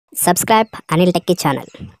Subscribe Anil Techy channel.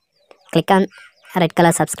 Click on red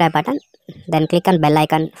color subscribe button. Then click on bell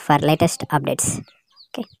icon for latest updates.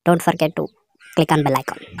 Okay. Don't forget to click on bell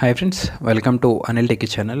icon. Hi friends, welcome to Anil Techy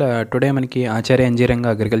channel. Today మనకి ఆచార్య engineering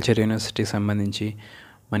agriculture university సంబంధించి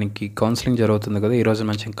మనకి counselling జరుగుతుంది కదా. ఈరోజు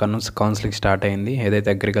మంచి counselling start అయింది.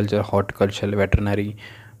 ఏదైతే agriculture, horticulture, veterinary,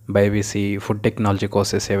 Bi.P.C, food technology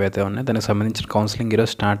courses ఏవైతే ఉన్నాయో దానికి సంబంధించిన కౌన్సిలింగ్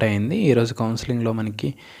ఈరోజు స్టార్ట్ అయింది. ఈరోజు కౌన్సిలింగ్లో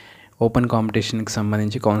మనకి ఓపెన్ కాంపిటీషన్కి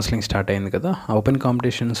సంబంధించి కౌన్సిలింగ్ స్టార్ట్ అయింది కదా. ఓపెన్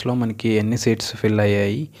కాంపిటీషన్స్లో మనకి ఎన్ని సీట్స్ ఫిల్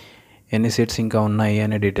అయ్యాయి, ఎన్ని సీట్స్ ఇంకా ఉన్నాయి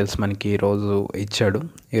అనే డీటెయిల్స్ మనకి ఈరోజు ఇచ్చాడు.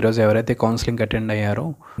 ఈరోజు ఎవరైతే కౌన్సిలింగ్ అటెండ్ అయ్యారో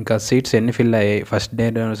ఇంకా సీట్స్ ఎన్ని ఫిల్ అయ్యాయి, ఫస్ట్ డే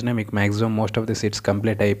రోజునే మీకు maximum most of the seats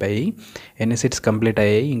complete అయిపోయి, ఎన్ని సీట్స్ కంప్లీట్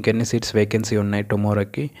అయ్యాయి, ఇంకెన్ని సీట్స్ వేకెన్సీ ఉన్నాయి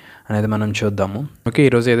టుమారోకి అనేది మనం చూద్దాము. ఓకే,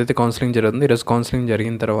 ఈరోజు ఏదైతే కౌన్సిలింగ్ జరుగుతుందో ఈరోజు కౌన్సిలింగ్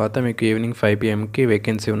జరిగిన తర్వాత మీకు ఈవినింగ్ 5 PM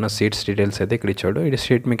వేకెన్సీ ఉన్న సీట్స్ డీటెయిల్స్ అయితే ఇక్కడ ఇచ్చాడు. ఈ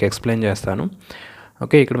షీట్ మీకు ఎక్స్ప్లెయిన్ చేస్తాను.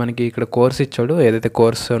 ఓకే, ఇక్కడ మనకి కోర్స్ ఇచ్చాడు, ఏదైతే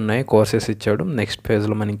కోర్స్ ఉన్నాయో కోర్సెస్ ఇచ్చాడు. నెక్స్ట్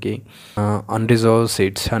పేజ్లో మనకి unreserved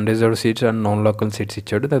seats and non local seats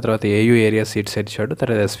ఇచ్చాడు. దాని తర్వాత ఏయూ ఏరియా సీట్స్ ఇచ్చాడు,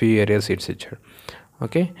 తర్వాత SVVU ఏరియా సీట్స్ ఇచ్చాడు.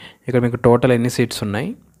 ఓకే, ఇక్కడ మీకు టోటల్ ఎన్ని సీట్స్ ఉన్నాయి,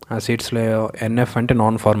 ఆ సీట్స్లో NF అంటే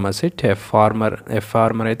non farmer seat, F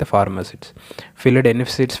farmer అయితే ఫార్మర్ సీట్స్, ఫిల్డ్ ఎన్ని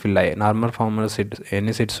సీట్స్ ఫిల్ అయ్యాయి, నార్మల్ ఫార్మర్ సీట్స్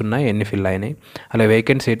ఎన్ని సీట్స్ ఉన్నాయి, ఎన్ని ఫిల్ అయినాయి, అలా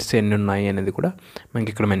వేకెంట్ సీట్స్ ఎన్ని ఉన్నాయి అనేది కూడా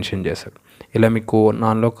మనకి ఇక్కడ మెన్షన్ చేశాడు. ఇలా మీకు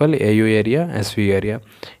non local, AU area, SVVU area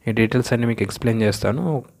ఈ డీటెయిల్స్ అన్నీ మీకు ఎక్స్ప్లెయిన్ చేస్తాను.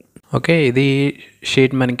 ఓకే, ఇది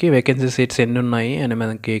షీట్ మనకి వేకెన్సీ సీట్స్ ఎన్ని ఉన్నాయి అని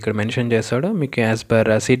మనకి ఇక్కడ మెన్షన్ చేస్తాడు. మీకు as per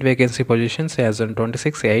seat vacancy positions as on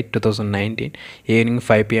 26/8/2019 evening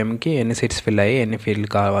 5 PM ఎన్ని సీట్స్ ఫిల్ అయ్యి, ఎన్ని ఫిల్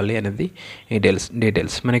కావాలి అనేది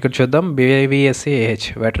డీటెయిల్స్ మనం ఇక్కడ చూద్దాం. B.P.C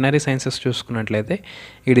వెటర్నరీ సైన్సెస్ చూసుకున్నట్లయితే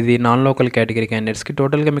ఇది నాన్ లోకల్ కేటగిరీ క్యాండిడేట్స్కి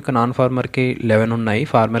టోటల్గా మీకు నాన్ ఫార్మర్కి 11 ఉన్నాయి,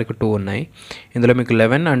 ఫార్మర్కి 2 ఉన్నాయి. ఇందులో మీకు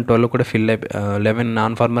 11 and 12 కూడా ఫిల్ అయిపోయి 11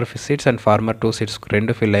 non farmer seats and farmer 2 seats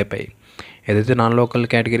 2 fill అయిపోయి, ఏదైతే నాన్ లోకల్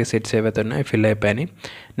కేటగిరీ సీట్స్ ఏవైతే ఉన్నాయో ఫిల్ అయిపోయాయి.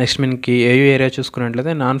 నెక్స్ట్ మనకి ఏయూ ఏరియా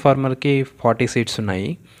చూసుకున్నట్లయితే నాన్ ఫార్మర్కి 40 సీట్స్ ఉన్నాయి,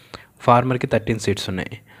 ఫార్మర్కి 13 సీట్స్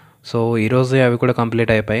ఉన్నాయి. సో ఈరోజే అవి కూడా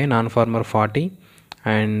కంప్లీట్ అయిపోయాయి. Non farmer 40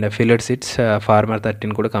 and field seats farmer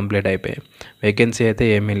 13 కూడా కంప్లీట్ అయిపోయాయి. వేకెన్సీ అయితే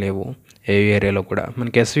ఏమీ లేవు ఏయూ ఏరియాలో కూడా.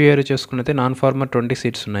 మనకి SVVU ఏరియా చూసుకున్నట్లయితే నాన్ ఫార్మర్ 20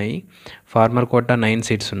 సీట్స్ ఉన్నాయి, ఫార్మర్ కోటా 9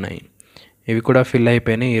 సీట్స్ ఉన్నాయి, ఇవి కూడా ఫిల్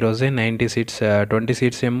అయిపోయినాయి. ఈరోజే 90 సీట్స్ 20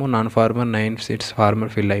 సీట్స్ ఏమో non farmer, 9 seats farmer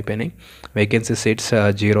fill అయిపోయినాయి. వేకెన్సీ సీట్స్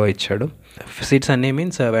 0 ఇచ్చాడు. సీట్స్ అన్నీ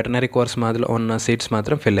మీన్స్ వెటర్నరీ కోర్స్ మాదిలో ఉన్న సీట్స్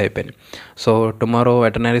మాత్రం ఫిల్ అయిపోయినాయి. సో టుమారో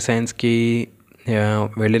వెటర్నరీ సైన్స్కి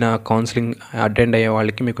వెళ్ళిన కౌన్సిలింగ్ అటెండ్ అయ్యే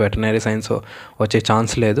వాళ్ళకి మీకు వెటర్నరీ సైన్స్ వచ్చే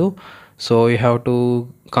ఛాన్స్ లేదు. So you have to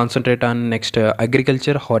concentrate on next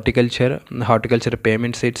agriculture, horticulture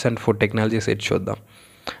payment seats and food technology seats చూద్దాం.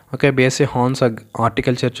 ఓకే, B.Sc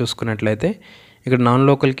హార్టికల్చర్ చూసుకున్నట్లయితే ఇక్కడ నాన్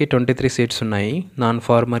లోకల్కి 23 సీట్స్ ఉన్నాయి, నాన్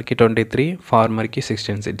ఫార్మర్కి 23, ఫార్మర్కి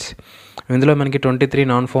 16 సీట్స్. ఇందులో మనకి 23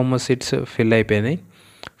 నాన్ ఫార్మర్ సీట్స్ ఫిల్ అయిపోయినాయి,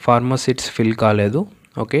 ఫార్మర్ సీట్స్ ఫిల్ కాలేదు.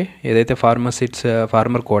 ఓకే, ఏదైతే farmer seats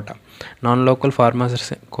farmer quota, non local farmer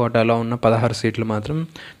కోటాలో ఉన్న 16 సీట్లు మాత్రం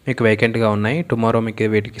మీకు వేకెంట్గా ఉన్నాయి. టుమారో మీకు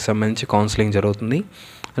వీటికి సంబంధించి కౌన్సిలింగ్ జరుగుతుంది.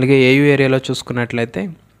 అలాగే ఏయూ ఏరియాలో చూసుకున్నట్లయితే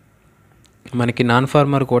మనకి నాన్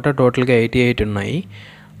ఫార్మర్ కోటా టోటల్గా 88 ఉన్నాయి,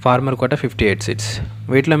 ఫార్మర్ కోటా 58 సీట్స్.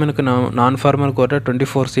 వీటిలో మనకు నాన్ ఫార్మర్ కోటా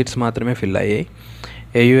 24 సీట్స్ మాత్రమే ఫిల్ అయ్యాయి.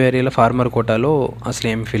 ఏయూ ఏరియాలో ఫార్మర్ కోటాలో అసలు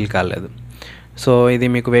ఏం ఫిల్ కాలేదు. సో ఇది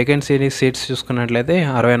మీకు వేకెన్సీ సీట్స్ చూసుకున్నట్లయితే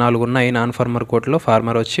 64 ఉన్నాయి నాన్ ఫార్మర్ కోటాలో,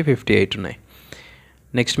 ఫార్మర్ వచ్చి 58 ఉన్నాయి.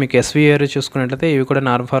 నెక్స్ట్ మీకు SVVU ఏరియా చూసుకున్నట్లయితే ఇవి కూడా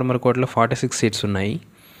నాన్ ఫార్మర్ కోటాలో 46 సీట్స్ ఉన్నాయి,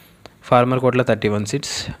 ఫార్మర్ కోటాలో 31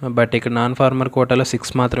 సీట్స్. బట్ ఇక్కడ నాన్ ఫార్మర్ కోటాలో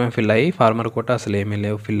 6 మాత్రమే ఫిల్ అయ్యి, ఫార్మర్ కోటా అసలు ఏమీ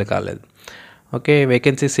లేవు, ఫిల్ కాలేదు. ఓకే,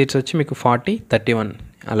 వేకెన్సీ సీట్స్ వచ్చి మీకు 40, 31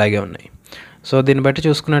 అలాగే ఉన్నాయి. సో దీన్ని బట్టి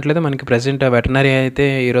చూసుకున్నట్లయితే మనకి ప్రజెంట్ వెటర్నరీ అయితే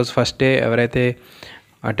ఈరోజు ఫస్ట్ డే ఎవరైతే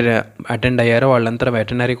అటెండ్ అయ్యారో వాళ్ళంతా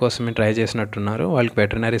వెటర్నరీ కోసమే ట్రై చేసినట్టున్నారు, వాళ్ళకి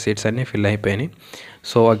వెటర్నరీ సీట్స్ అన్నీ ఫిల్ అయిపోయినాయి.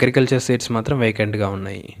 సో అగ్రికల్చర్ సీట్స్ మాత్రం వేకెంట్గా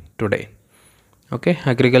ఉన్నాయి today. Okay,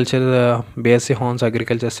 agriculture B.Sc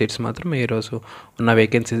agriculture seats మాత్రం ఈరోజు ఉన్న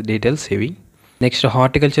వేకెన్సీ డీటెయిల్స్ ఇవి. నెక్స్ట్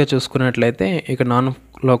హార్టికల్చర్ చూసుకున్నట్లయితే ఇక్కడ నాన్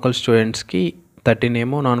లోకల్ స్టూడెంట్స్కి 13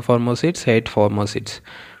 ఏమో non farmer seats, 8 farmer seats.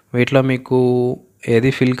 వీటిలో మీకు ఏది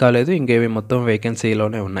ఫిల్ కాలేదు, ఇంకేవి మొత్తం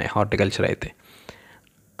వేకెన్సీలోనే ఉన్నాయి హార్టికల్చర్ అయితే.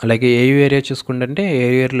 అలాగే ఏయూ ఏరియా చూసుకుంటే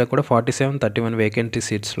ఏయూ ఏరియాలో కూడా 47, 31 వేకెన్సీ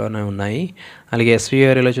సీట్స్లోనే ఉన్నాయి. అలాగే SVVU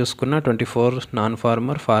ఏరియాలో చూసుకున్న 24 నాన్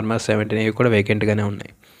ఫార్మర్, ఫార్మర్ 17 ఇవి కూడా వేకెంట్గానే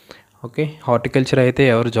ఉన్నాయి. ఓకే, హార్టికల్చర్ అయితే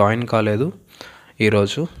ఎవరు జాయిన్ కాలేదు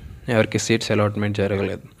ఈరోజు, ఎవరికి సీట్స్ అలాట్మెంట్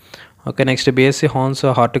జరగలేదు. Okay, next B.Sc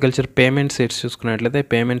horticulture payment seats చూసుకున్నట్లయితే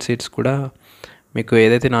పేమెంట్ సీట్స్ కూడా మీకు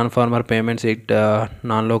ఏదైతే non farmer payment seat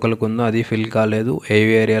non లోకల్కి ఉందో అది ఫిల్ కాలేదు. ఏయూ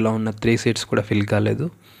ఏరియాలో ఉన్న 3 సీట్స్ కూడా ఫిల్ కాలేదు.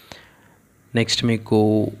 నెక్స్ట్ మీకు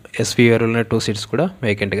SVVU ఏరియాలో ఉన్న 2 సీట్స్ కూడా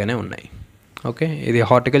వేకెంట్గానే ఉన్నాయి. ఓకే, ఇది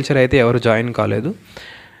హార్టికల్చర్ అయితే ఎవరు జాయిన్ కాలేదు.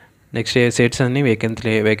 నెక్స్ట్ సీట్స్ అన్నీ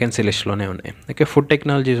వేకెన్సీ లిస్ట్లోనే ఉన్నాయి. ఓకే, ఫుడ్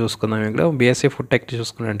టెక్నాలజీ చూసుకుందాం. ఇక్కడ బీఎస్సీ ఫుడ్ టెక్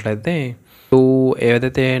చూసుకున్నట్లయితే 2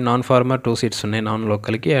 ఏదైతే నాన్ ఫార్మర్ 2 సీట్స్ ఉన్నాయి నాన్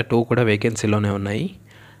లోకల్కి, ఆ 2 కూడా వేకెన్సీలోనే ఉన్నాయి.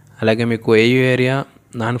 అలాగే మీకు AU area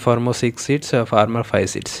non farmer 6 seats, farmer 5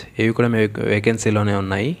 seats, ఇవి కూడా మీకు వేకెన్సీలోనే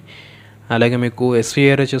ఉన్నాయి. అలాగే మీకు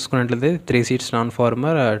ఎస్వీఏఆర్ చూసుకున్నట్లయితే 3 సీట్స్ నాన్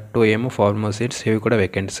ఫార్మర్, 2 ఏమో ఫార్మర్ సీట్స్, ఇవి కూడా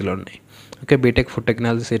వేకెన్సీలో ఉన్నాయి. Okay, BTech food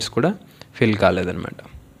technology seats కూడా ఫిల్ కాలేదన్నమాట.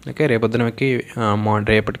 ఓకే,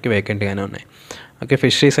 రేపటికి వేకెంట్గానే ఉన్నాయి. ఓకే,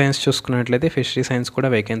 ఫిషరీ సైన్స్ చూసుకున్నట్లయితే ఫిషరీ సైన్స్ కూడా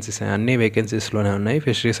అన్ని వేకెన్సీస్లోనే ఉన్నాయి.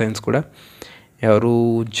 ఫిషరీ సైన్స్ కూడా ఎవరు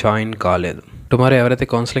జాయిన్ కాలేదు. టుమారో ఎవరైతే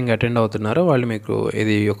కౌన్సిలింగ్ అటెండ్ అవుతున్నారో వాళ్ళు మీకు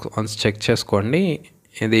ఇది వన్స్ చెక్ చేసుకోండి.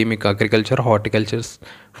 ఇది మీకు agriculture, horticulture,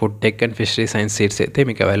 food tech and fishery science seats అయితే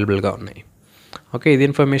మీకు అవైలబుల్గా ఉన్నాయి. ఓకే, ఇది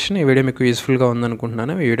ఇన్ఫర్మేషన్. ఈ వీడియో మీకు యూస్ఫుల్గా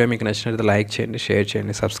ఉందనుకుంటున్నాను. ఈ వీడియో మీకు నచ్చినట్లయితే లైక్ చేయండి, షేర్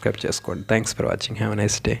చేయండి, సబ్స్క్రైబ్ చేసుకోండి. Thanks for watching. Have a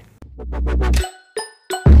nice day.